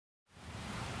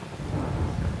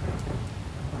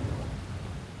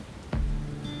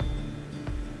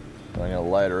So I'm gonna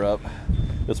light her up.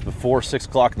 It's before 6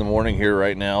 o'clock in the morning here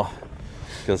right now,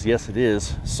 because yes, it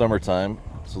is summertime.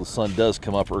 So the sun does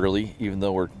come up early, even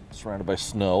though we're surrounded by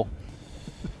snow.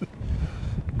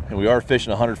 And we are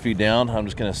fishing 100 feet down. I'm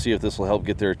just gonna see if this will help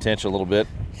get their attention a little bit.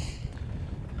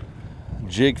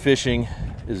 Jig fishing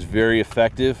is very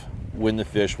effective when the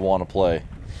fish want to play.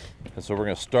 And so we're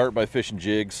gonna start by fishing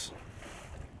jigs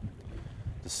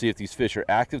to see if these fish are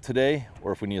active today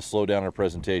or if we need to slow down our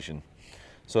presentation.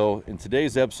 So in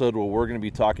today's episode, what we're going to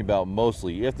be talking about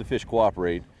mostly, if the fish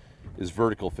cooperate, is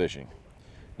vertical fishing.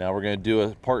 Now we're going to do a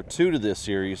part 2 to this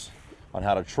series on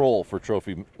how to troll for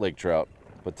trophy lake trout.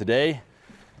 But today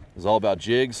is all about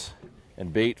jigs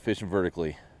and bait fishing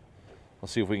vertically.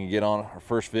 Let's see if we can get on our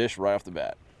first fish right off the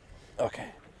bat. Okay,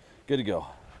 good to go.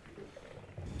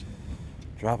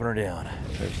 Dropping her down.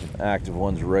 There's some active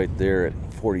ones right there at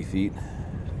 40 feet.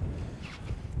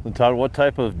 And Todd, what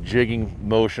type of jigging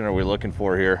motion are we looking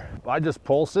for here? I just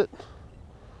pulse it.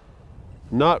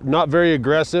 Not very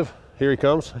aggressive. Here he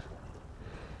comes.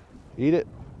 Eat it.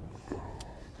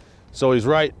 So he's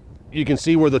right. You can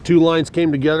see where the two lines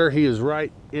came together. He is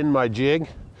right in my jig.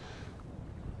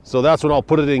 So that's when I'll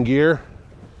put it in gear.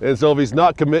 And so if he's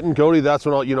not committing, Cody, that's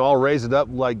when I'll raise it up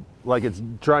like it's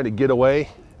trying to get away,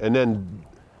 and then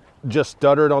just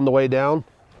stutter it on the way down.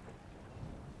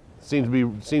 Seems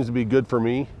to be good for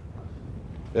me.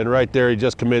 And right there, he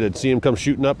just committed. See him come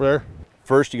shooting up there?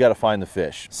 First, you got to find the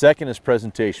fish. Second is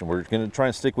presentation. We're going to try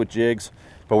and stick with jigs,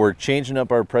 but we're changing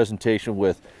up our presentation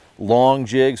with long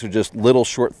jigs or just little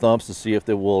short thumps to see if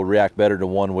they will react better to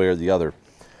one way or the other.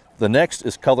 The next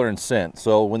is color and scent.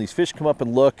 So when these fish come up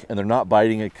and look and they're not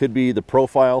biting, it could be the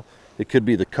profile, it could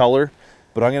be the color,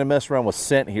 but I'm going to mess around with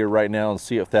scent here right now and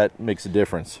see if that makes a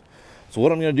difference. So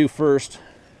what I'm going to do first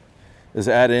is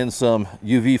add in some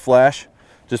UV flash,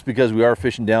 just because we are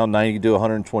fishing down 90 to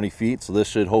 120 feet. So this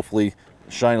should hopefully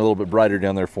shine a little bit brighter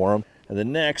down there for them. And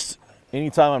then next,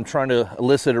 anytime I'm trying to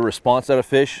elicit a response out of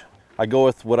fish, I go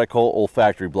with what I call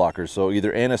olfactory blockers. So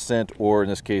either anise or in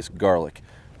this case, garlic.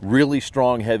 Really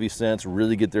strong, heavy scents,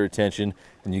 really get their attention,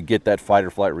 and you get that fight or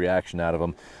flight reaction out of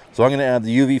them. So I'm gonna add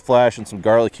the UV flash and some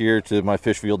garlic here to my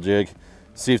fish field jig,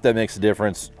 see if that makes a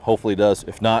difference. Hopefully it does.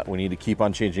 If not, we need to keep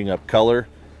on changing up color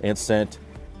and scent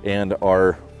and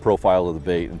our profile of the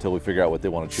bait until we figure out what they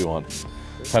want to chew on.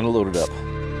 Time to load it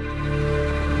up.